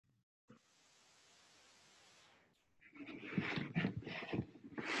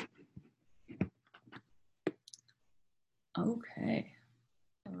Okay.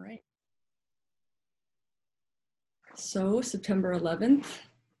 All right. So September 11th,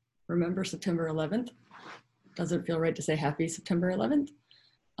 remember September 11th? Doesn't feel right to say happy September 11th.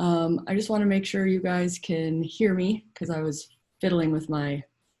 I just want to make sure you guys can hear me because I was fiddling with my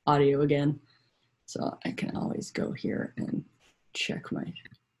audio again. So I can always go here and check my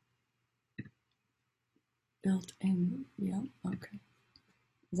built-in. Yeah, okay.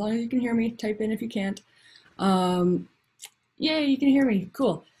 As long as you can hear me, type in if you can't. Yay, you can hear me.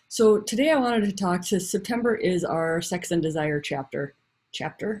 Cool. So today I wanted to talk to September is our sex and desire chapter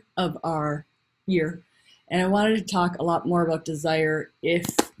of our year. And I wanted to talk a lot more about desire if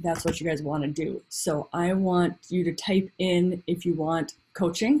that's what you guys want to do. So I want you to type in if you want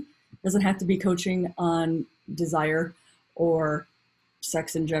coaching. It doesn't have to be coaching on desire or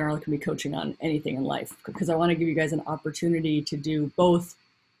sex in general. It can be coaching on anything in life because I want to give you guys an opportunity to do both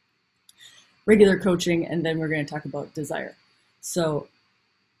regular coaching and then we're going to talk about desire. So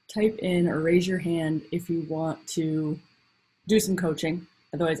type in or raise your hand if you want to do some coaching.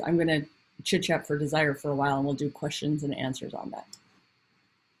 Otherwise, I'm going to chit chat for desire for a while and we'll do questions and answers on that.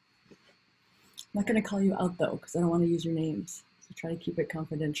 I'm not going to call you out though, because I don't want to use your names. So try to keep it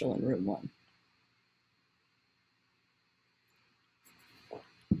confidential in room 1.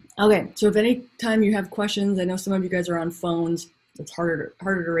 Okay, so if any time you have questions, I know some of you guys are on phones. It's harder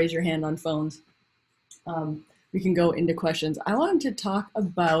to raise your hand on phones. We can go into questions. I wanted to talk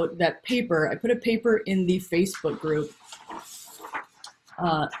about that paper. I put a paper in the Facebook group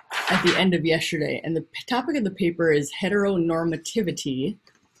at the end of yesterday, and the topic of the paper is heteronormativity.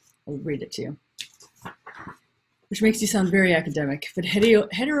 I'll read it to you, which makes you sound very academic, but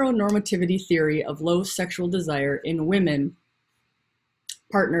heteronormativity theory of low sexual desire in women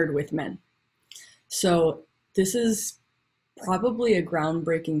partnered with men. So this is probably a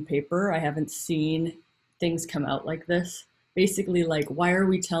groundbreaking paper. I haven't seen things come out like this. Basically, like, why are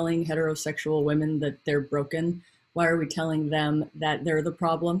we telling heterosexual women that they're broken? Why are we telling them that they're the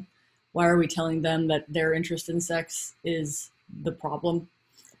problem? Why are we telling them that their interest in sex is the problem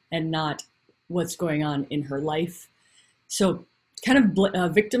and not what's going on in her life? So kind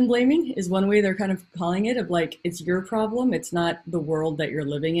of victim blaming is one way they're kind of calling it, of like, it's your problem. It's not the world that you're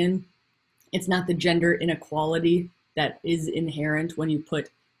living in. It's not the gender inequality that is inherent when you put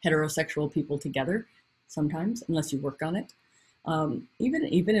heterosexual people together sometimes, unless you work on it.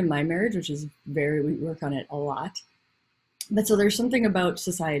 Even in my marriage, which is we work on it a lot. But so there's something about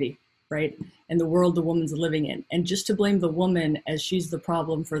society, right? And the world the woman's living in. And just to blame the woman as she's the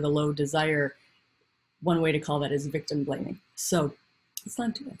problem for the low desire, one way to call that is victim blaming. So let's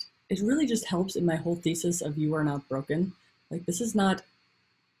not do it. It really just helps in my whole thesis of you are not broken. Like, this is not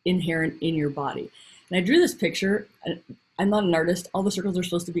inherent in your body. And I drew this picture. I'm not an artist. All the circles are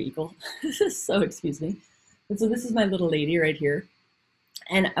supposed to be equal. So excuse me. But so this is my little lady right here.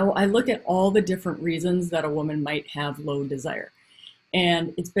 And I look at all the different reasons that a woman might have low desire.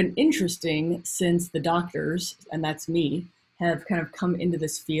 And it's been interesting since the doctors, and that's me, have kind of come into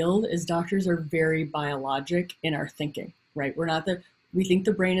this field, as doctors are very biologic in our thinking, right? We think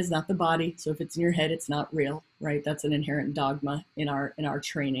the brain is not the body. So if it's in your head, it's not real, right? That's an inherent dogma in our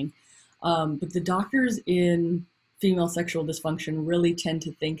training. But the doctors in female sexual dysfunction really tend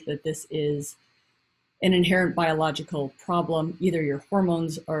to think that this is an inherent biological problem. Either your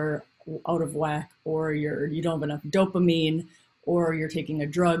hormones are out of whack, or you don't have enough dopamine, or you're taking a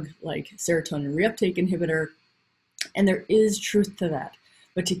drug like serotonin reuptake inhibitor. And there is truth to that.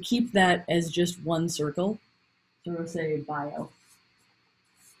 But to keep that as just one circle, so we'll say bio,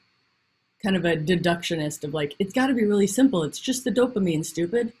 kind of a deductionist of like, it's got to be really simple. It's just the dopamine,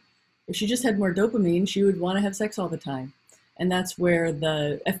 stupid. If she just had more dopamine, she would want to have sex all the time. And that's where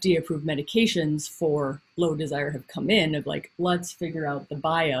the FDA-approved medications for low desire have come in, of like, let's figure out the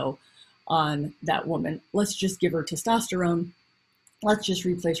bio on that woman. Let's just give her testosterone. Let's just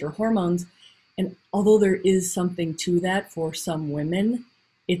replace her hormones. And although there is something to that for some women,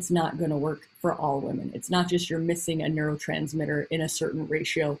 it's not going to work for all women. It's not just you're missing a neurotransmitter in a certain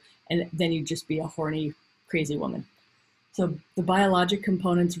ratio, and then you just be a horny, crazy woman. So the biologic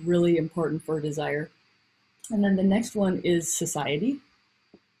component's really important for desire. And then the next one is society.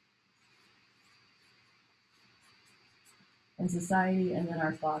 And society, and then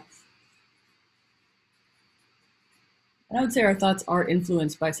our thoughts. And I would say our thoughts are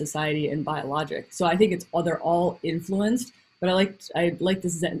influenced by society and biologic. So I think they're all influenced, but I like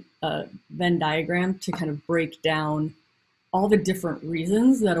this Venn diagram to kind of break down all the different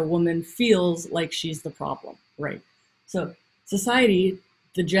reasons that a woman feels like she's the problem, right? So society,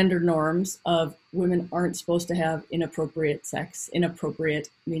 the gender norms of women aren't supposed to have inappropriate sex, inappropriate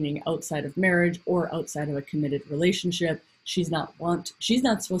meaning outside of marriage or outside of a committed relationship. she's not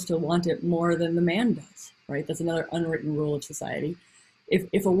supposed to want it more than the man does, right? That's another unwritten rule of society.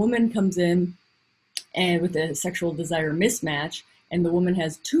 If a woman comes in and with a sexual desire mismatch, and the woman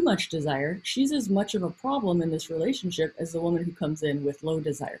has too much desire, she's as much of a problem in this relationship as the woman who comes in with low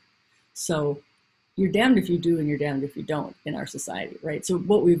desire. So you're damned if you do and you're damned if you don't in our society, right? So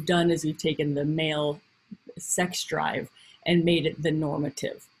what we've done is we've taken the male sex drive and made it the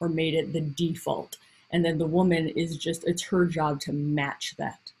normative, or made it the default. And then the woman is just, it's her job to match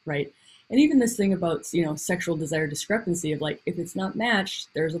that, right? And even this thing about, sexual desire discrepancy of like, if it's not matched,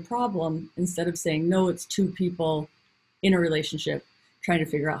 there's a problem, instead of saying, no, it's two people in a relationship trying to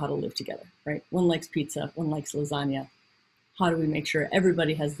figure out how to live together, right? One likes pizza, one likes lasagna. How do we make sure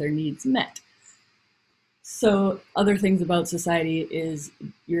everybody has their needs met? So other things about society is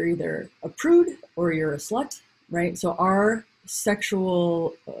you're either a prude or you're a slut, right? So our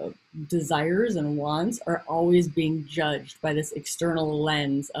sexual desires and wants are always being judged by this external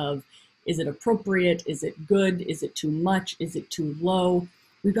lens of, is it appropriate? Is it good? Is it too much? Is it too low?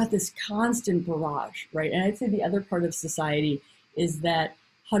 We've got this constant barrage, right? And I'd say the other part of society is that,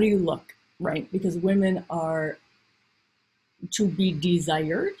 how do you look, right? Because women are to be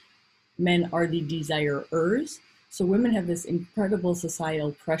desired, men are the desirers. So women have this incredible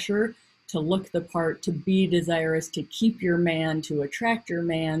societal pressure to look the part, to be desirous, to keep your man, to attract your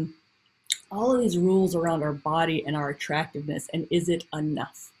man. All of these rules around our body and our attractiveness, and is it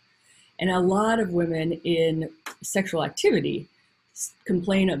enough? And a lot of women in sexual activity but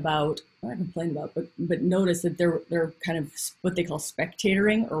notice that they're kind of what they call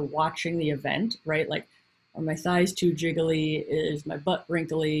spectatoring or watching the event, right? Like, are my thighs too jiggly? Is my butt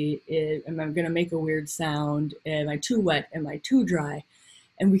wrinkly? Am I going to make a weird sound? Am I too wet? Am I too dry?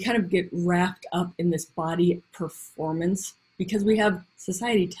 And we kind of get wrapped up in this body performance because we have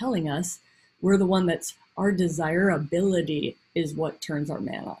society telling us we're the one that's, our desirability is what turns our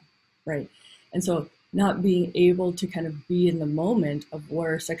man on, right? And so not being able to kind of be in the moment of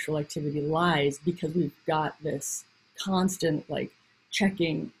where sexual activity lies, because we've got this constant like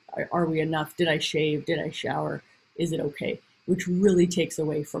checking, are we enough? Did I shave? Did I shower? Is it okay? Which really takes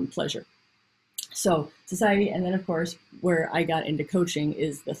away from pleasure. So society, and then of course, where I got into coaching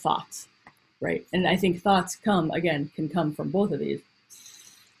is the thoughts, right? And I think thoughts can come from both of these.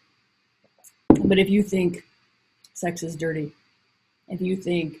 But if you think sex is dirty, if you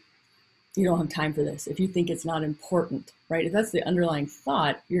think you don't have time for this, if you think it's not important, right? If that's the underlying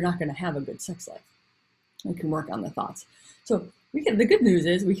thought, you're not going to have a good sex life. We can work on the thoughts. So the good news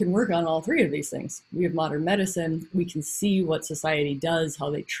is we can work on all three of these things. We have modern medicine. We can see what society does, how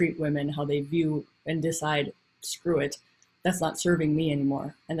they treat women, how they view and decide, screw it, that's not serving me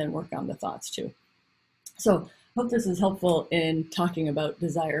anymore, and then work on the thoughts too. So I hope this is helpful in talking about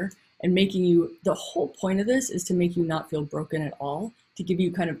desire and making you, the whole point of this is to make you not feel broken at all, to give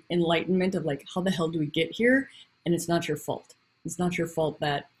you kind of enlightenment of like, how the hell do we get here? And it's not your fault. It's not your fault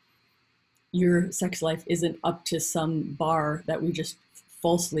that your sex life isn't up to some bar that we just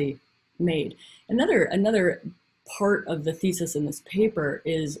falsely made. Another part of the thesis in this paper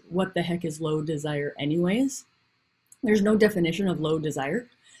is, what the heck is low desire anyways? There's no definition of low desire.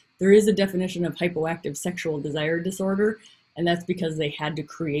 There is a definition of hypoactive sexual desire disorder, and that's because they had to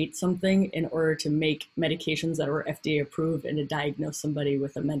create something in order to make medications that were FDA approved and to diagnose somebody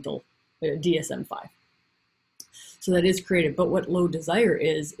with a mental DSM-5. So that is creative. But what low desire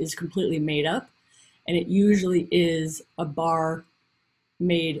is completely made up. And it usually is a bar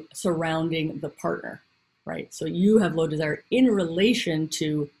made surrounding the partner, right? So you have low desire in relation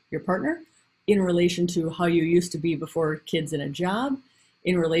to your partner, in relation to how you used to be before kids and a job,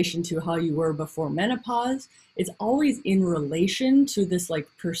 in relation to how you were before menopause. It's always in relation to this like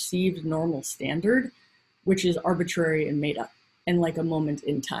perceived normal standard, which is arbitrary and made up and like a moment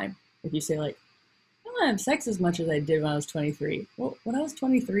in time. If you say like, I don't have sex as much as I did when I was 23. Well, when I was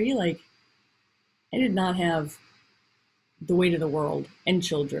 23, like I did not have the weight of the world and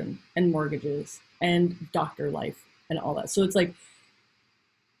children and mortgages and doctor life and all that. So it's like,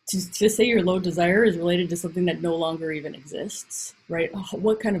 to say your low desire is related to something that no longer even exists, right?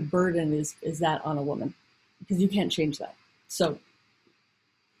 What kind of burden is that on a woman? Because you can't change that. So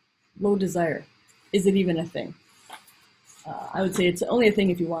low desire, is it even a thing? I would say it's only a thing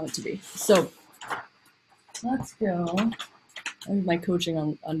if you want it to be. So let's go. I have my coaching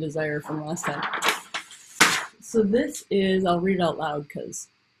on desire from last time. So this is, I'll read it out loud because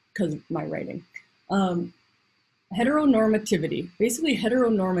my writing. Heteronormativity. Basically,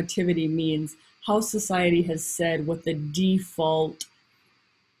 heteronormativity means how society has said what the default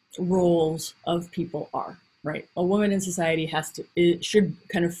roles of people are, right? A woman in society it should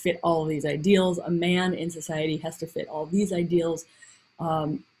kind of fit all of these ideals. A man in society has to fit all these ideals.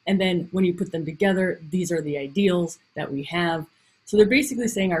 And then when you put them together, these are the ideals that we have. So they're basically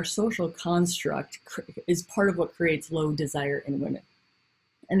saying our social construct is part of what creates low desire in women.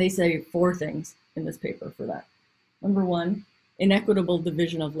 And they say 4 things in this paper for that. Number 1, inequitable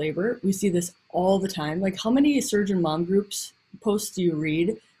division of labor. We see this all the time. Like, how many surgeon mom groups posts do you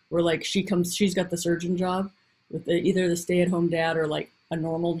read where like she's got the surgeon job with either the stay-at-home dad or like a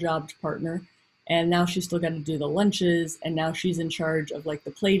normal jobbed partner, and now she's still got to do the lunches, and now she's in charge of like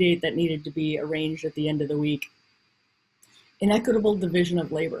the play date that needed to be arranged at the end of the week. Inequitable division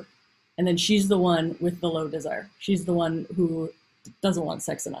of labor. And then she's the one with the low desire. She's the one who doesn't want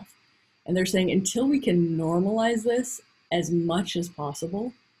sex enough. And they're saying until we can normalize this as much as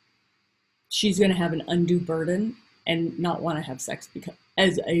possible, she's going to have an undue burden and not want to have sex,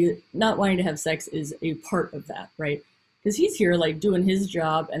 because not wanting to have sex is a part of that, right? Because he's here like doing his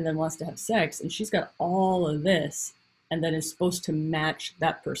job and then wants to have sex, and she's got all of this and then is supposed to match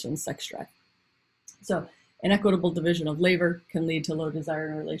that person's sex drive. So inequitable division of labor can lead to low desire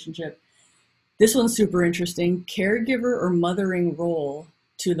in a relationship. This one's super interesting. Caregiver or mothering role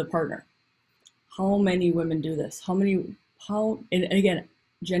to the partner. How many women do this? And again,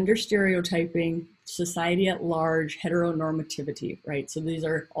 gender stereotyping, society at large, heteronormativity, right? So these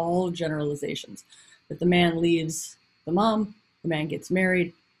are all generalizations. But the man leaves the mom, the man gets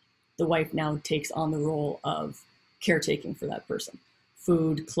married, the wife now takes on the role of caretaking for that person.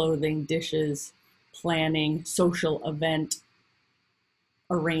 Food, clothing, dishes, planning, social event,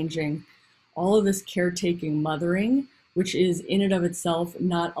 arranging, all of this caretaking, mothering, which is in and of itself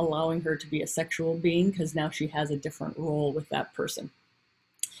not allowing her to be a sexual being, because now she has a different role with that person.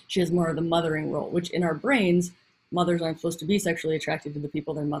 She has more of the mothering role, which in our brains, mothers aren't supposed to be sexually attracted to the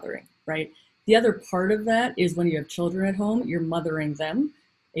people they're mothering, right? The other part of that is when you have children at home, you're mothering them,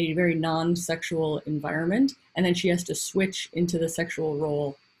 a very non-sexual environment, and then she has to switch into the sexual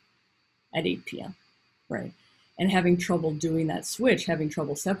role at 8 p.m., right? And having trouble doing that switch, having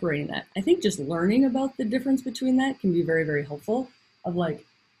trouble separating that. I think just learning about the difference between that can be very, very helpful. Of like,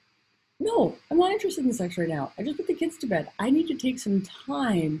 no, I'm not interested in sex right now. I just put the kids to bed. I need to take some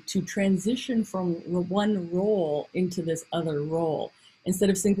time to transition from one role into this other role,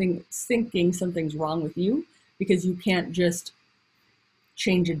 instead of thinking something's wrong with you because you can't just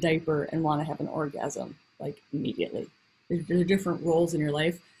change a diaper and want to have an orgasm like immediately. There are different roles in your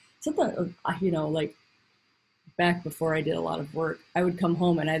life. Something, like back before I did a lot of work, I would come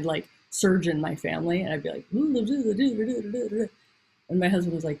home and I'd like surgeon my family, and I'd be like, and my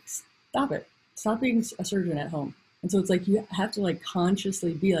husband was like, stop it, stop being a surgeon at home. And so it's like you have to like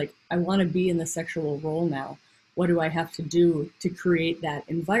consciously be like, I want to be in the sexual role now. What do I have to do to create that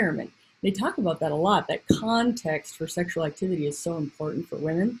environment? They talk about that a lot. That context for sexual activity is so important for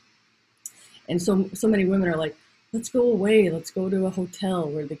women. And so many women are like, let's go away. Let's go to a hotel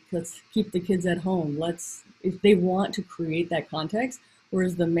where let's keep the kids at home. If they want to create that context,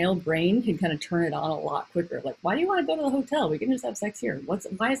 whereas the male brain can kind of turn it on a lot quicker. Like, why do you want to go to the hotel? We can just have sex here.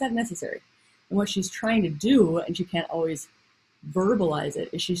 Why is that necessary? And what she's trying to do, and she can't always verbalize it,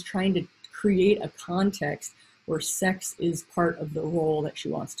 is she's trying to create a context where sex is part of the role that she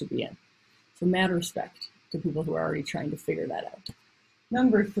wants to be in. So mad respect to people who are already trying to figure that out.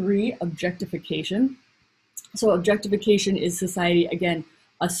 Number 3, objectification. So objectification is society, again,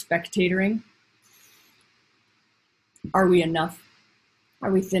 a spectatoring. Are we enough? Are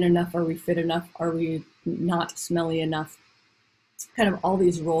we thin enough? Are we fit enough? Are we not smelly enough? Kind of all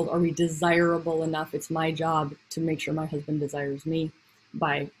these roles. Are we desirable enough? It's my job to make sure my husband desires me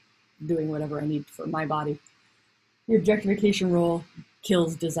by doing whatever I need for my body. The objectification role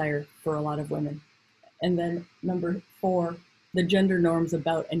kills desire for a lot of women. And then number 4, the gender norms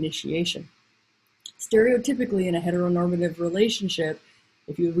about initiation. Stereotypically in a heteronormative relationship,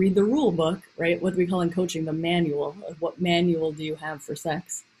 if you read the rule book, right, what we call in coaching the manual, of what manual do you have for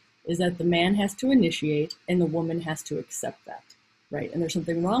sex, is that the man has to initiate and the woman has to accept that, right? And there's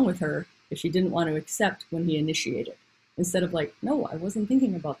something wrong with her if she didn't want to accept when he initiated, instead of like, no, I wasn't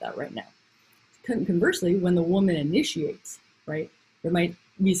thinking about that right now. Conversely, when the woman initiates, right, there might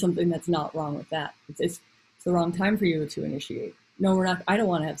be something that's not wrong with that. It's the wrong time for you to initiate. No, we're not, I don't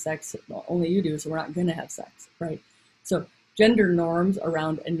want to have sex, well, only you do, so we're not going to have sex, right? So gender norms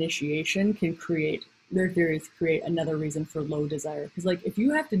around initiation can create, their theories create another reason for low desire. Because like, if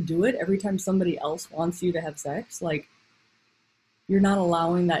you have to do it every time somebody else wants you to have sex, like, you're not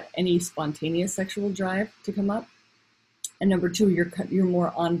allowing that any spontaneous sexual drive to come up. And number 2, you're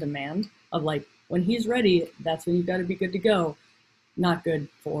more on demand of like, when he's ready, that's when you've got to be good to go. Not good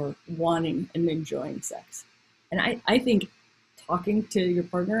for wanting and enjoying sex. And I think talking to your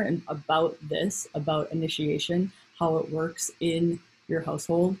partner and about this, about initiation, how it works in your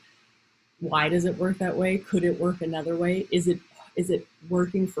household, why does it work that way? Could it work another way? Is it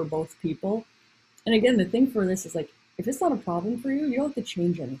working for both people? And again, the thing for this is like, if it's not a problem for you, you don't have to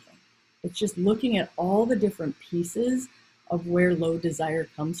change anything. It's just looking at all the different pieces of where low desire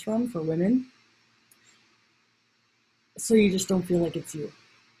comes from for women. So you just don't feel like it's you.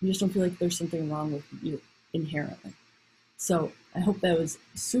 You just don't feel like there's something wrong with you inherently. So I hope that was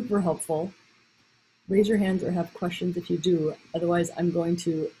super helpful. Raise your hands or have questions if you do. Otherwise, I'm going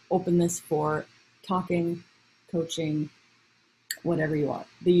to open this for talking, coaching, whatever you want.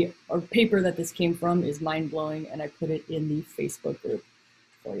 The paper that this came from is mind-blowing, and I put it in the Facebook group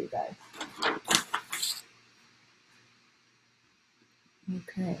for you guys.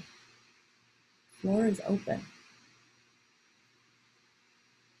 Okay. Floor is open.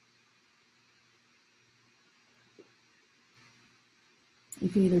 You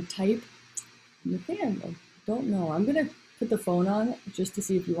can either type, you can, I don't know. I'm gonna put the phone on just to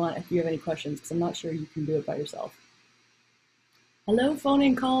see if you have any questions, because I'm not sure you can do it by yourself. Hello, phone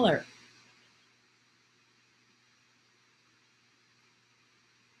in caller.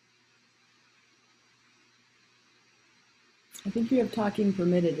 I think you have talking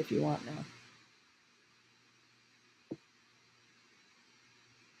permitted if you want now.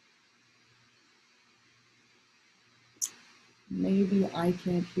 Maybe I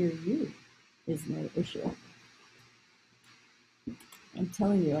can't hear you is my issue. I'm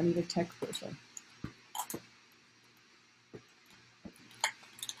telling you, I need a tech person.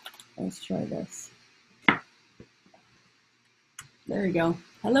 Let's try this. There we go.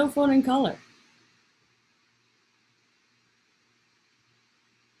 Hello, phone in caller.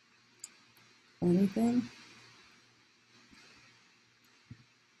 Anything?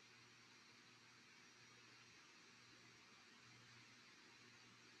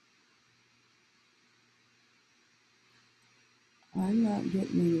 I'm not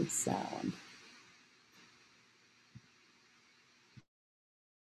getting any sound.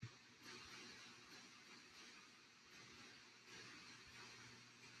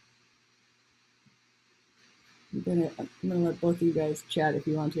 I'm gonna let both of you guys chat if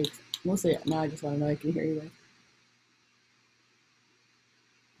you want to. Mostly now I just want to know I can hear you guys.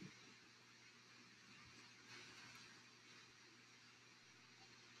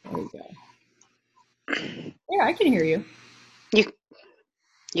 There we go. Yeah, I can hear you.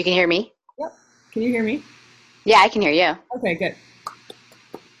 You can hear me? Yep. Can you hear me? Yeah, I can hear you. Okay, good.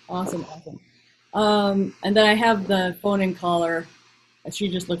 Awesome. And then I have the phone in caller. She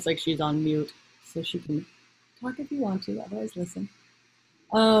just looks like she's on mute, so she can talk if you want to. Otherwise, listen.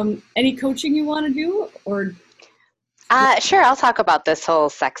 Any coaching you want to do, or? Sure, I'll talk about this whole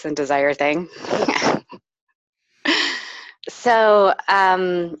sex and desire thing. So, I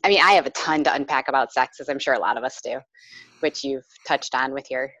mean, I have a ton to unpack about sex, as I'm sure a lot of us do, which you've touched on with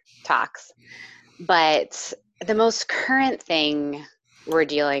your talks. But the most current thing we're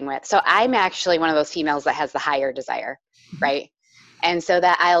dealing with, so I'm actually one of those females that has the higher desire, right? And so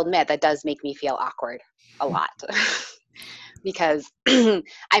that I'll admit that does make me feel awkward a lot because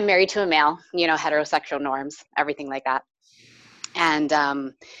I'm married to a male, heterosexual norms, everything like that.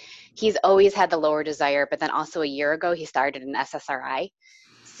 And he's always had the lower desire, but then also a year ago, he started an SSRI.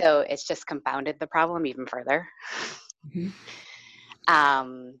 So it's just compounded the problem even further. Mm-hmm.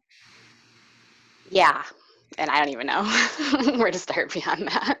 Yeah. And I don't even know where to start beyond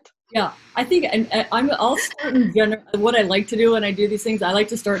that. Yeah, I think, and I'll start in general. What I like to do when I do these things, I like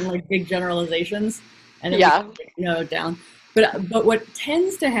to start in like big generalizations, and then we Yeah. can narrow it down. But what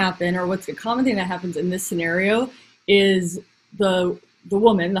tends to happen, or what's a common thing that happens in this scenario, is the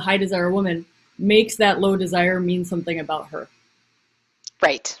woman, the high desire woman, makes that low desire mean something about her.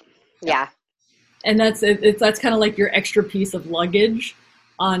 Right. Yeah. And that's kind of like your extra piece of luggage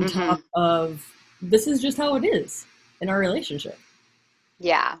on top of, this is just how it is in our relationship.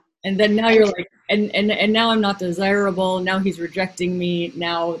 Yeah. And then now you're like, and now I'm not desirable. Now he's rejecting me.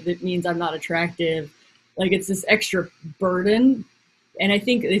 Now that means I'm not attractive. Like, it's this extra burden. And I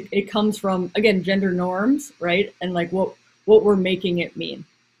think it comes from, again, gender norms, right? And like what we're making it mean.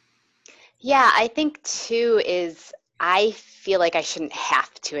 Yeah, I think too is I feel like I shouldn't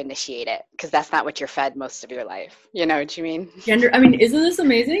have to initiate it because that's not what you're fed most of your life. You know what you mean? I mean, isn't this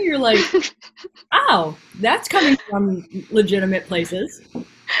amazing? You're like, oh, that's coming from legitimate places.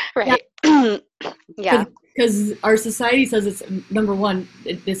 Right. Yeah. Because our society says it's, number one,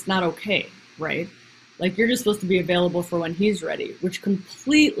 it's not okay, right? Like, you're just supposed to be available for when he's ready, which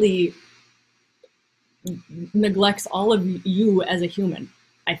completely neglects all of you as a human,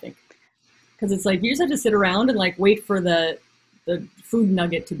 I think. because it's like you just have to sit around and like wait for the food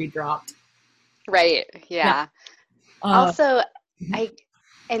nugget to be dropped. Right. Yeah. Uh, Also,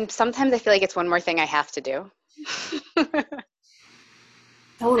 and sometimes I feel like it's one more thing I have to do.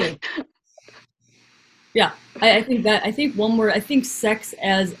 totally. Yeah, I think one more. I think sex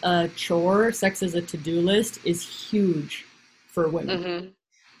as a chore, sex as a to-do list is huge for women.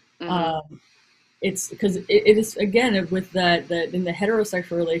 Mm-hmm. Mm-hmm. Um, it's because it is, again, with the in the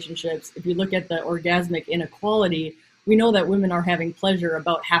heterosexual relationships, if you look at the orgasmic inequality, we know that women are having pleasure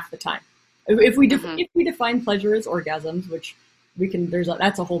about half the time. Mm-hmm. If we define pleasure as orgasms, which we can,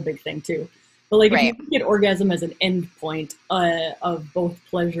 that's a whole big thing too. But like if you Right. look at orgasm as an end point of both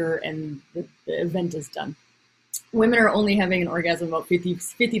pleasure and the event is done, women are only having an orgasm about 50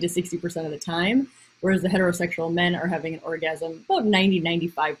 to 60% of the time, whereas the heterosexual men are having an orgasm about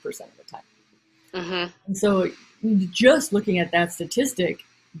 95% of the time. Mm-hmm. And so just looking at that statistic,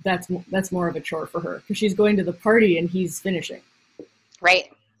 that's more of a chore for her because she's going to the party and he's finishing.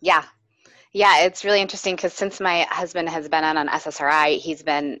 Right. Yeah. Yeah, it's really interesting because since my husband has been on an SSRI, he's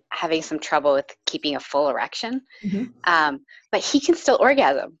been having some trouble with keeping a full erection. Mm-hmm. But he can still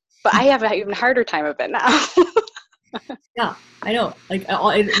orgasm. But I have an even harder time of it now. Yeah, I know. Like,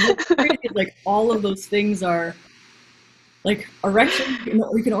 what's crazy is like all of those things are like erection.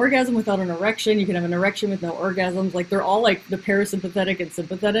 You can orgasm without an erection. You can have an erection with no orgasms. Like they're all like the parasympathetic and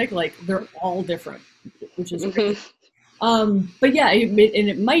sympathetic. Like they're all different, which is crazy. Mm-hmm. But yeah, and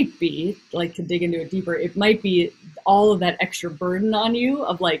it might be like, to dig into it deeper, it might be all of that extra burden on you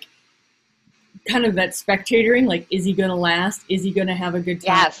of like kind of that spectatoring, like, is he gonna last? Is he gonna have a good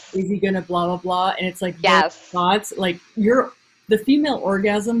time? Yes. Is he gonna blah blah blah? And it's like those Yes. thoughts, like the female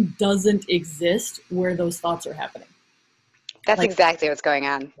orgasm doesn't exist where those thoughts are happening. That's Like exactly what's going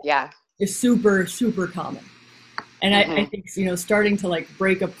on. Yeah. it's super, super common. And I Mm-hmm. think, starting to like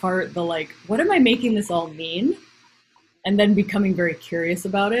break apart the like, what am I making this all mean? And then becoming very curious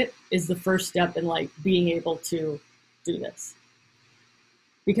about it is the first step in like being able to do this.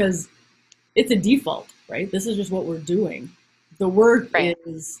 Because it's a default, right? This is just what we're doing. The work Right.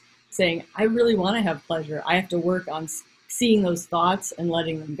 is saying, I really want to have pleasure. I have to work on seeing those thoughts and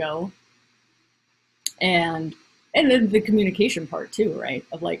letting them go. And then the communication part too, right?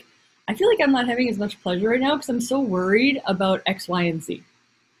 Of like, I feel like I'm not having as much pleasure right now because I'm so worried about X, Y, and Z.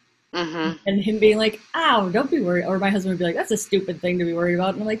 Mm-hmm. And him being like, ow, don't be worried. Or my husband would be like, that's a stupid thing to be worried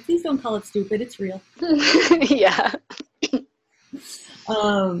about. And I'm like, please don't call it stupid. It's real. Yeah.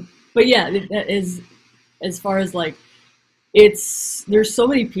 But yeah, that is, as far as like, there's so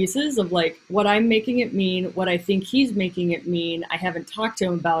many pieces of like what I'm making it mean, what I think he's making it mean. I haven't talked to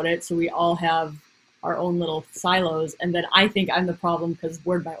him about it, so we all have our own little silos. And then I think I'm the problem because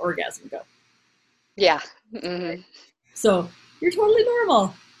where'd my orgasm go? Yeah. Mm-hmm. So you're totally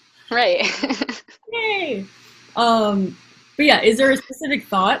normal. Right. Yay. But yeah, is there a specific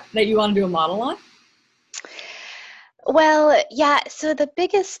thought that you want to do a model on? Well, yeah. So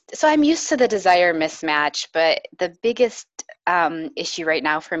I'm used to the desire mismatch, but the biggest issue right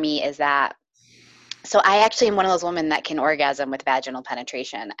now for me is that, so I actually am one of those women that can orgasm with vaginal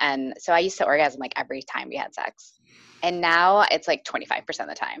penetration. And so I used to orgasm like every time we had sex. And now it's like 25% of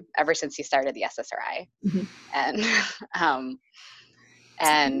the time, ever since he started the SSRI. Mm-hmm. And,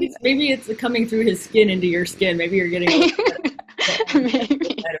 and maybe it's coming through his skin into your skin. Maybe you're getting a little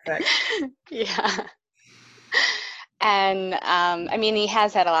maybe. side effect. Yeah. And I mean, he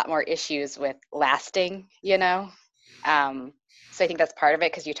has had a lot more issues with lasting, So I think that's part of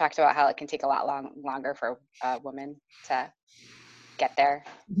it, because you talked about how it can take a lot longer for a woman to get there.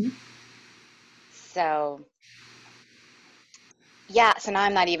 Mm-hmm. So yeah, so now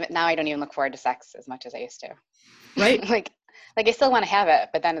I don't even look forward to sex as much as I used to. Right? like I still want to have it,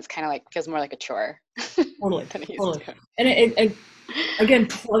 but then it's kind of like feels more like a chore. Totally. than it used Totally. to. And it again,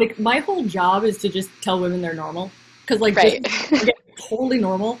 like my whole job is to just tell women they're normal. Because like Right. again, totally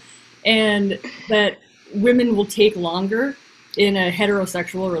normal, and that women will take longer in a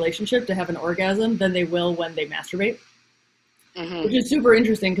heterosexual relationship to have an orgasm than they will when they masturbate, Mm-hmm. which is super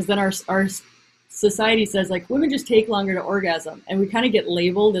interesting because then our society says like women just take longer to orgasm, and we kind of get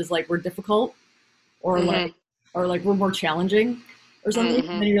labeled as like we're difficult or Mm-hmm. like we're more challenging or something.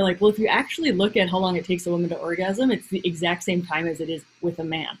 Mm-hmm. And then you're like, well, if you actually look at how long it takes a woman to orgasm, it's the exact same time as it is with a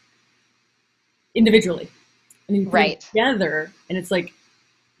man individually. And you put Right. it together, and it's like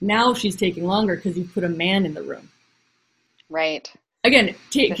now she's taking longer because you put a man in the room. Right. Again,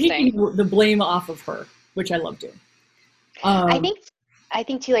 taking the blame off of her, which I love doing. I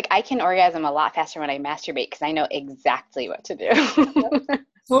think too, like I can orgasm a lot faster when I masturbate because I know exactly what to do.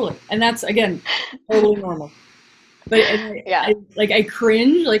 Totally. And that's, again, totally normal. But Yeah. I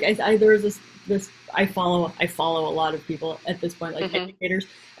cringe. Like there was this I follow a lot of people at this point, like Mm-hmm. educators,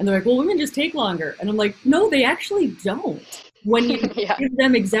 and they're like, well, women just take longer. And I'm like, no, they actually don't, when you Yeah. give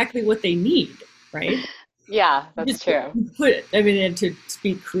them exactly what they need, right? Yeah, You that's just true. you put, I mean, and to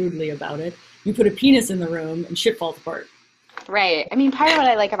speak crudely about it, you put a penis in the room and shit falls apart. Right. I mean, part of what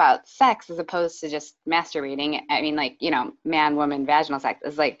I like about sex as opposed to just masturbating, I mean, like, man, woman, vaginal sex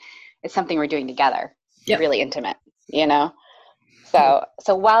is like, it's something we're doing together, Yep. really intimate, you know?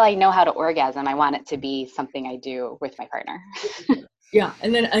 So while I know how to orgasm, I want it to be something I do with my partner. Yeah,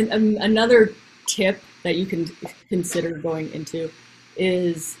 and then another tip that you can consider going into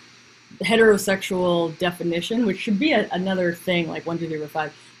is the heterosexual definition, which should be another thing like 1, 2, 3, 4,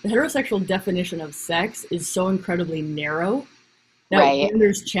 5. The heterosexual definition of sex is so incredibly narrow that Right. when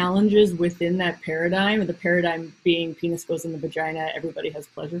there's challenges within that paradigm, and the paradigm being penis goes in the vagina, everybody has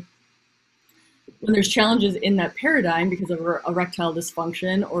pleasure. When there's challenges in that paradigm because of erectile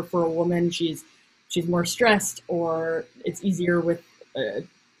dysfunction, or for a woman she's more stressed, or it's easier with uh,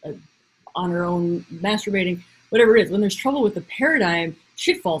 on her own masturbating, whatever it is, when there's trouble with the paradigm,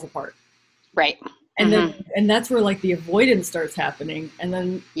 shit falls apart. Right. And Mm-hmm. then that's where like the avoidance starts happening, and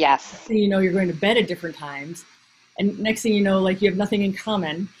then next Yes. thing you know, you're going to bed at different times, and next thing you know, like you have nothing in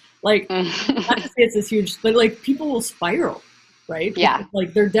common. Like, not to say it's this huge, but like people will spiral, right? Yeah. Because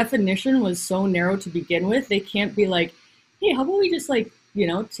like their definition was so narrow to begin with, they can't be like, hey, how about we just like,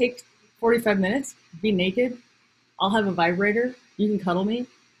 take 45 minutes, be naked, I'll have a vibrator, you can cuddle me,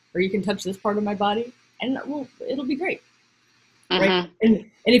 or you can touch this part of my body, and it'll be great, right? Mm-hmm. And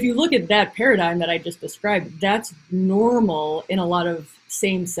if you look at that paradigm that I just described, that's normal in a lot of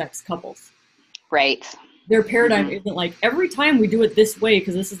same-sex couples. Right. Their paradigm Mm-hmm. isn't like every time we do it this way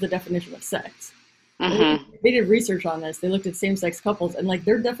because this is the definition of sex. Mm-hmm. They did research on this. They looked at same-sex couples, and like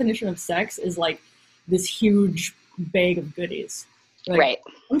their definition of sex is like this huge bag of goodies. Like, Right.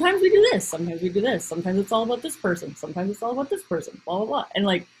 sometimes we do this, sometimes we do this, sometimes it's all about this person, sometimes it's all about this person, blah blah blah. And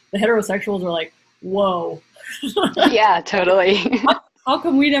like the heterosexuals are like, whoa, Yeah, totally. how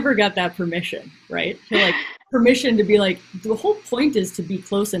come we never got that permission, right? To like permission to be like, the whole point is to be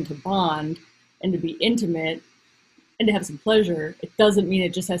close and to bond and to be intimate and to have some pleasure. It doesn't mean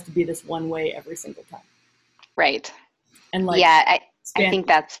it just has to be this one way every single time. Right. And like Yeah, I span, think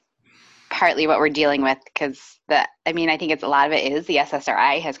that's partly what we're dealing with because I think it's a lot of it is the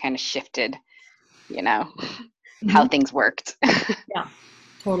SSRI has kind of shifted, you know, how mhm, things worked. yeah,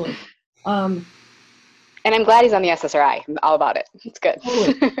 totally. Um, And I'm glad he's on the SSRI. I'm all about it. It's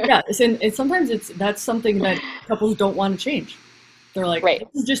totally. good. Yeah. And sometimes that's something that couples don't want to change. They're like, Right.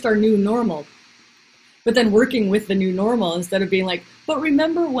 this is just our new normal. But then working with the new normal instead of being like, but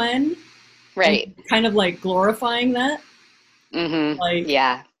remember when, and Right. kind of like glorifying that, like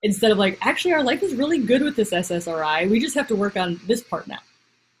Yeah. instead of like, actually our life is really good with this SSRI. We just have to work on this part now.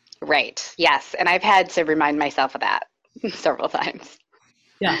 Right. Yes. And I've had to remind myself of that several times.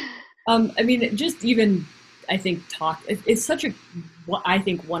 Yeah. I mean, just even, I think it's such a, what I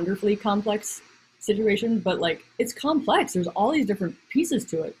think, wonderfully complex situation, but like it's complex. There's all these different pieces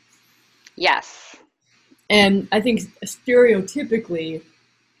to it. Yes. And I think stereotypically,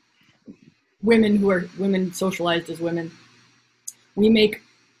 women socialized as women, we make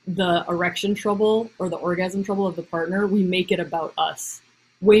the erection trouble or the orgasm trouble of the partner, we make it about us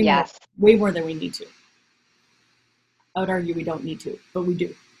way more, Yes. way more than we need to. I would argue we don't need to, but we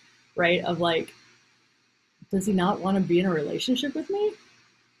do, right? Of like, does he not want to be in a relationship with me?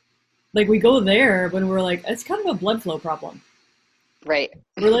 Like we go there when we're like, it's kind of a blood flow problem. Right.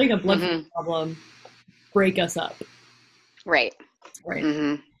 We're letting a blood flow hmm problem break us up, Right. right?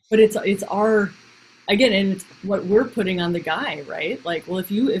 hmm But it's our, again, and it's what we're putting on the guy, right? Like, well,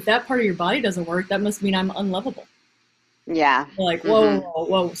 if that part of your body doesn't work, that must mean I'm unlovable. Yeah. We're like, whoa, hmm whoa,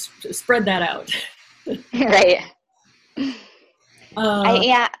 whoa, spread that out. Right. Uh,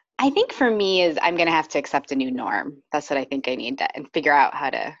 Yeah, I think for me is I'm gonna have to accept a new norm. That's what I think I need to and figure out how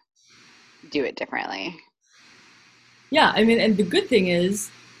to do it differently. yeah, I mean, and the good thing is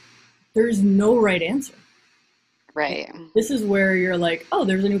there's no right answer. Right. This is where you're like, oh,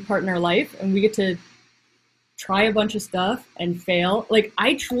 there's a new part in our life, and we get to try a bunch of stuff and fail. Like,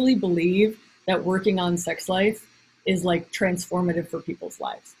 I truly believe that working on sex life is like transformative for people's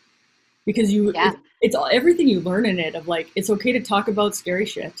lives, because Yeah. it's all, everything you learn in it, of like, it's okay to talk about scary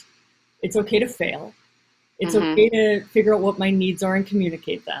shit. It's okay to fail. It's hmm okay to figure out what my needs are and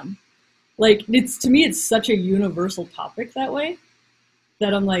communicate them. Like, it's, to me, it's such a universal topic that way,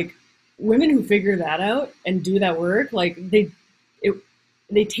 that I'm like, women who figure that out and do that work, like it,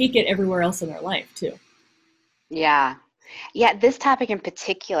 they take it everywhere else in their life too. Yeah. Yeah. This topic in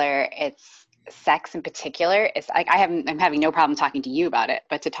particular, it's sex in particular is like I'm having no problem talking to you about it,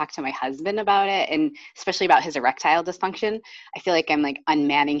 but to talk to my husband about it, and especially about his erectile dysfunction, I feel like I'm like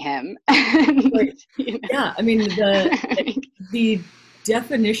unmanning him. Right. You know? Yeah, I mean the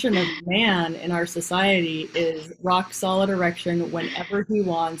definition of man in our society is rock solid erection whenever he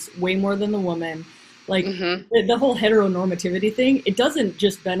wants, way more than the woman. Like Hmm. the whole heteronormativity thing, it doesn't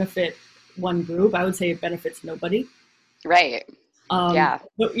just benefit one group. I would say it benefits nobody. Right. Yeah.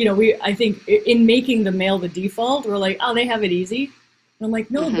 But you know, I think in making the male the default, we're like, oh, they have it easy. And I'm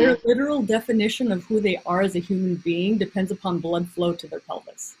like, no, Hmm. their literal definition of who they are as a human being depends upon blood flow to their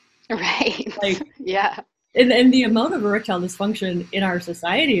pelvis. Right. Like, Yeah. and the amount of erectile dysfunction in our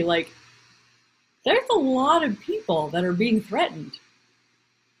society, like, there's a lot of people that are being threatened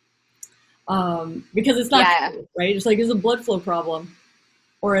because it's not Yeah. true, right? It's like it's a blood flow problem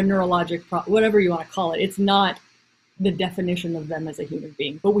or a neurologic problem, whatever you want to call it. It's not the definition of them as a human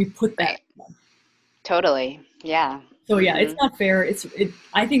being, but we put that Right. Totally. Yeah. So yeah, Hmm. it's not fair.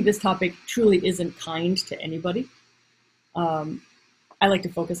 I think this topic truly isn't kind to anybody. Um, I like to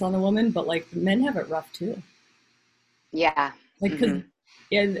focus on the woman, but like men have it rough too. Yeah. Like, cause Hmm.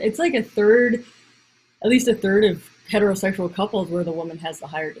 yeah, it's like a third, at least a third of heterosexual couples where the woman has the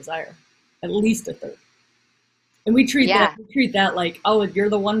higher desire, at least a third. And Yeah. we treat that like, oh, you're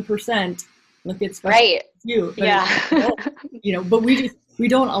the 1%. Look at special Right. you, but Yeah. you know, but we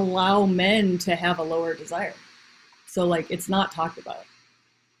don't allow men to have a lower desire. So like, it's not talked about.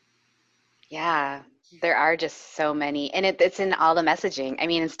 Yeah, there are just so many, and it's in all the messaging. I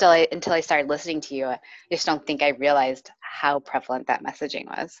mean, until I started listening to you, I just don't think I realized how prevalent that messaging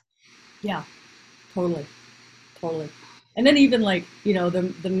was. Yeah, totally. Totally. And then even like, you know,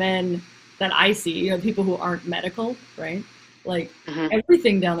 the men that I see, you know, people who aren't medical, right? Like Hmm.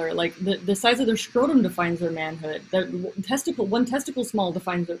 everything down there, like the size of their scrotum defines their manhood. The testicle, one testicle small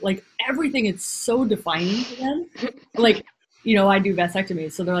defines it. Like everything is so defining to them. Like, you know, I do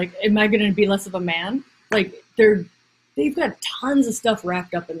vasectomies, so they're like, am I going to be less of a man? Like they've got tons of stuff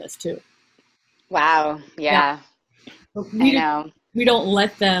wrapped up in this too. Wow. Yeah. Yeah, But I know. we don't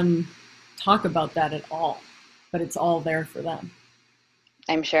let them talk about that at all, but it's all there for them.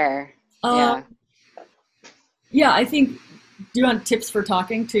 I'm sure. Uh, Yeah. Yeah, I think. Do you want tips for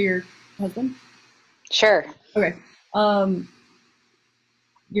talking to your husband? Sure. Okay. Um,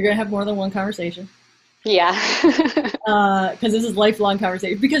 you're gonna have more than one conversation Yeah. because this is lifelong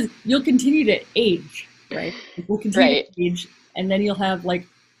conversation. Because you'll continue to age, right? We'll continue Right. to age, and then you'll have like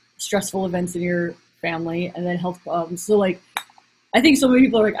stressful events in your family, and then health problems. So like, I think so many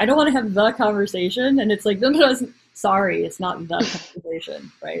people are like, I don't want to have the conversation, and it's like, no, no, no, sorry, it's not the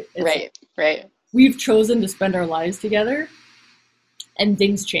conversation, right? It's like Right. Right. we've chosen to spend our lives together and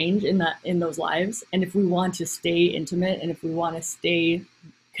things change in those lives, and if we want to stay intimate and if we want to stay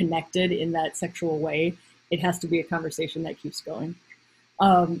connected in that sexual way, it has to be a conversation that keeps going.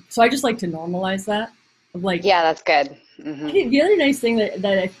 So I just like to normalize that of like, Yeah, that's good. I Hmm. think the other nice thing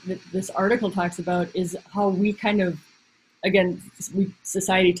that this article talks about is how we kind of, again,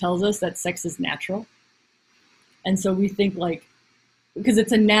 society tells us that sex is natural, and so we think like, because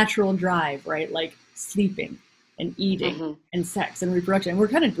it's a natural drive, right? Like sleeping and eating Hmm. and sex and reproduction. And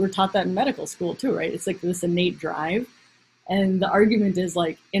we're taught that in medical school too, right? It's like this innate drive. And the argument is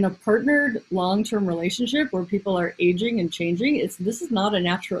like in a partnered long-term relationship where people are aging and changing, this is not a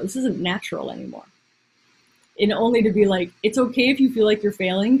natural, this isn't natural anymore. And only to be like, it's okay if you feel like you're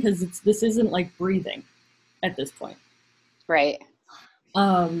failing because this isn't like breathing at this point. Right.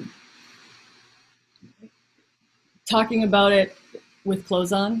 Um, Talking about it with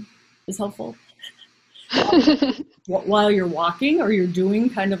clothes on is helpful. While you're walking or you're doing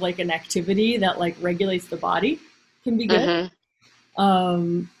kind of like an activity that like regulates the body can be good. Hmm.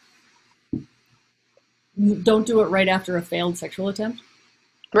 Um, don't do it right after a failed sexual attempt.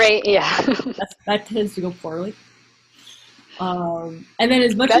 Right. Yeah. That tends to go poorly. And then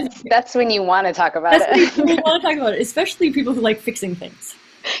as much as That's when you want to talk about that's what people it. want to talk about, it, especially people who like fixing things.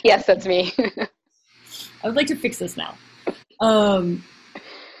 Yes, that's me. I would like to fix this now. Um,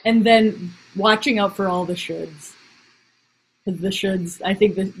 and then watching out for all the shoulds. Because the shoulds, I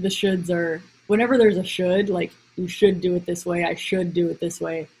think the shoulds are, whenever there's a should, like you should do it this way, I should do it this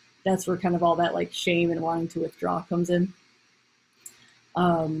way, that's where kind of all that like shame and wanting to withdraw comes in.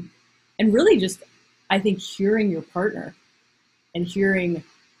 Um, and really just, I think hearing your partner and hearing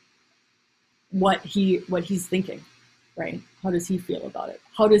what he's thinking, right? How does he feel about it?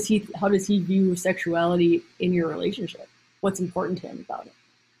 How does he view sexuality in your relationship? What's important to him about it?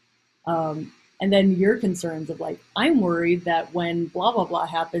 And then your concerns of like, I'm worried that when blah blah blah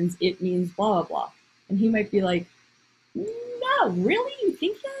happens, it means blah blah blah, and he might be like, no, really, you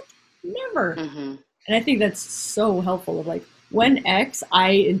think that? Never. Mm-hmm. And I think that's so helpful of like, when X,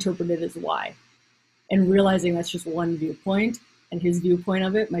 I interpret it as Y. And realizing that's just one viewpoint, and his viewpoint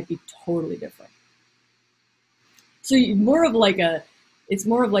of it might be totally different. So it's more of like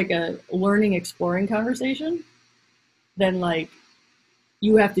a learning, exploring conversation than like,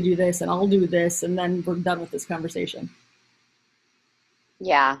 you have to do this and I'll do this and then we're done with this conversation.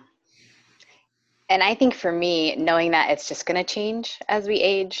 Yeah. And I think for me, knowing that it's just going to change as we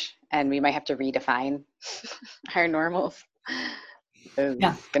age and we might have to redefine our normals is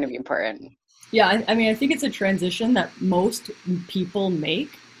Yeah. going to be important. Yeah, I mean, I think it's a transition that most people make.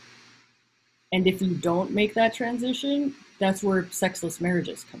 And if you don't make that transition, that's where sexless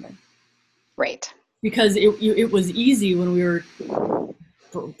marriages come in. Right. Because it was easy when we were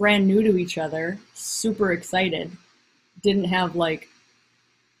brand new to each other, super excited, didn't have like,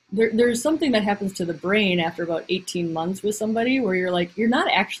 there's something that happens to the brain after about 18 months with somebody where you're like, you're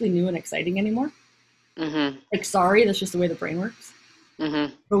not actually new and exciting anymore. Mm-hmm. Like, sorry, that's just the way the brain works.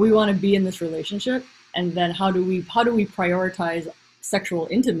 Mm-hmm. But we want to be in this relationship. And then how do we prioritize sexual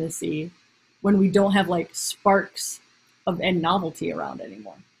intimacy when we don't have like sparks of and novelty around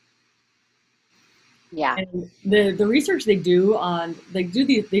anymore? Yeah. And the research they do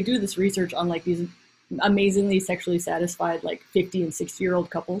this research on like these amazingly sexually satisfied like 50 and 60-year-old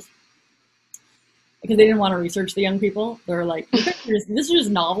couples, because they didn't want to research the young people. They're like, this is just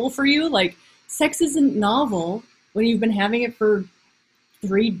novel for you. Like, sex isn't novel when you've been having it for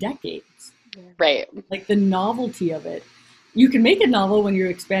 3 decades. Right. Like, the novelty of it, you can make it novel when you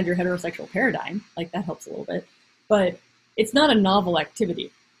expand your heterosexual paradigm. Like, that helps a little bit, but it's not a novel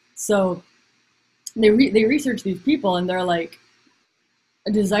activity. So they research these people, and they're like,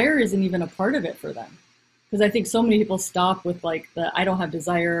 a desire isn't even a part of it for them. Because I think so many people stop with like the, I don't have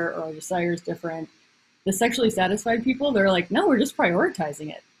desire, or desire is different. The sexually satisfied people, they're like, no, we're just prioritizing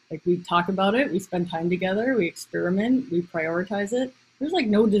it. Like, we talk about it, we spend time together, we experiment, we prioritize it. There's like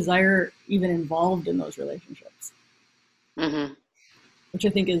no desire even involved in those relationships. Mm-hmm. Which I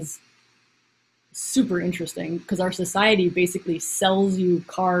think is super interesting, because our society basically sells you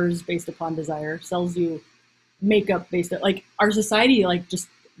cars based upon desire, sells you makeup based on, like, our society like just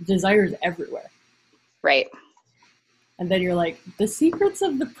desires everywhere. Right. And then you're like, the secrets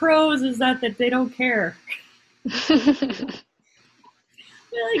of the pros is that they don't care.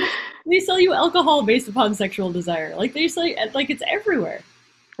 Like, they sell you alcohol based upon sexual desire. Like, they sell you, like, it's everywhere.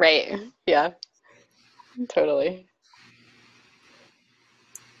 Right. Yeah. Totally.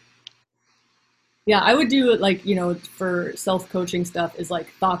 Yeah, I would do it like, for self-coaching stuff is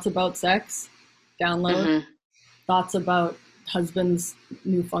like thoughts about sex, download, Mm-hmm. thoughts about husband's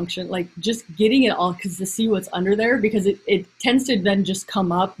new function, like just getting it all, because to see what's under there, because it tends to then just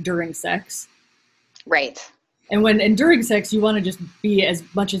come up during sex. Right. And during sex, you want to just be as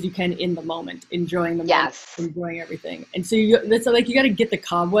much as you can in the moment, enjoying the moment, Yes. enjoying everything. And so that's like, you got to get the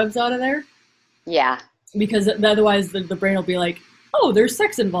cobwebs out of there, Yeah. because otherwise the brain will be like, oh, there's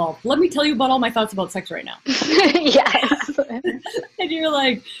sex involved. Let me tell you about all my thoughts about sex right now. Yes. And you're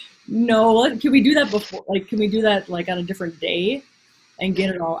like, no, can we do that before? Like, can we do that like on a different day and get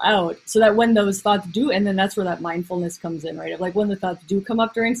it all out, so that when those thoughts do, and then that's where that mindfulness comes in, right? Of like, when the thoughts do come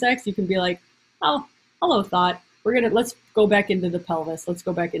up during sex, you can be like, oh, hello thought. Let's go back into the pelvis. Let's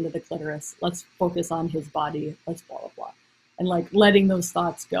go back into the clitoris. Let's focus on his body. Let's blah, blah, blah. And like letting those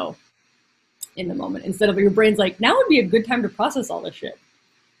thoughts go in the moment, instead of your brain's like, now would be a good time to process all this shit.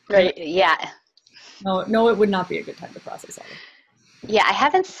 Right. Yeah. No, it would not be a good time to process all this. Yeah. I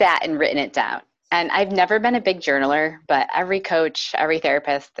haven't sat and written it down. And I've never been a big journaler, but every coach, every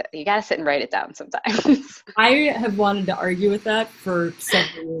therapist, you got to sit and write it down sometimes. I have wanted to argue with that for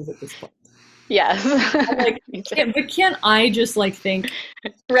several years at this point. Yes. I'm like, but can't I just like think?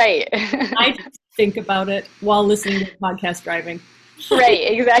 Right. I just think about it while listening to a podcast driving.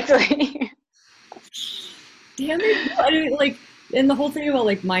 Right, exactly. Damn it. I mean, like, and the whole thing about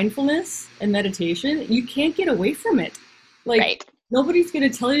like mindfulness and meditation, you can't get away from it. Like, right. Nobody's going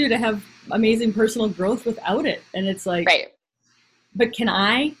to tell you to have amazing personal growth without it. And it's like, right. But can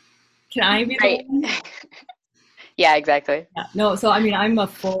I be right. the one? Yeah, exactly. Yeah, no, so I mean, I'm a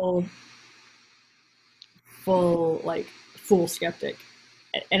full skeptic.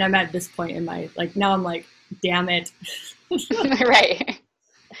 And I'm at this point in my, like, now I'm like, damn it. Right.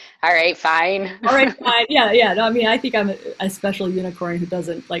 All right, fine. All right, fine. Yeah. No, I mean, I think I'm a special unicorn who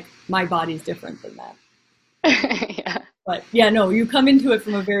doesn't, like, my body's different than that. Yeah. But yeah, no, you come into it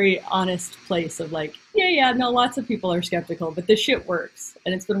from a very honest place of like, no, lots of people are skeptical, but this shit works.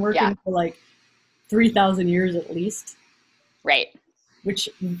 And it's been working for like 3,000 years at least. Right. Which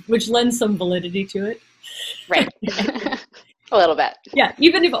lends some validity to it. Right. A little bit. Yeah,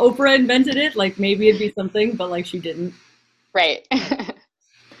 even if Oprah invented it, like maybe it'd be something, but like she didn't. Right.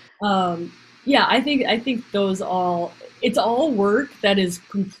 Yeah, I think it's all work that is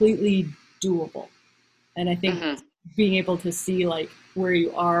completely doable. And I think Hmm. being able to see like where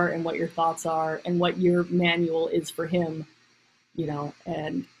you are and what your thoughts are and what your manual is for him,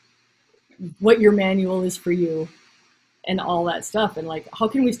 and what your manual is for you and all that stuff. And like, how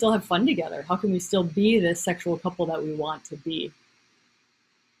can we still have fun together? How can we still be the sexual couple that we want to be?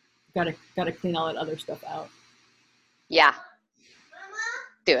 Gotta clean all that other stuff out. Yeah.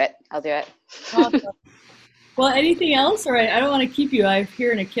 Do it. I'll do it. Awesome. Well, anything else? All right, I don't want to keep you. I'm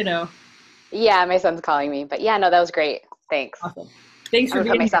hearing a kiddo. Yeah, my son's calling me. But yeah, no, that was great. Thanks. Awesome. Thanks I'm for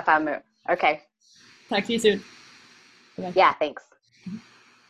gonna put being here. myself on mute. Okay. Talk to you soon. Bye. Yeah, thanks.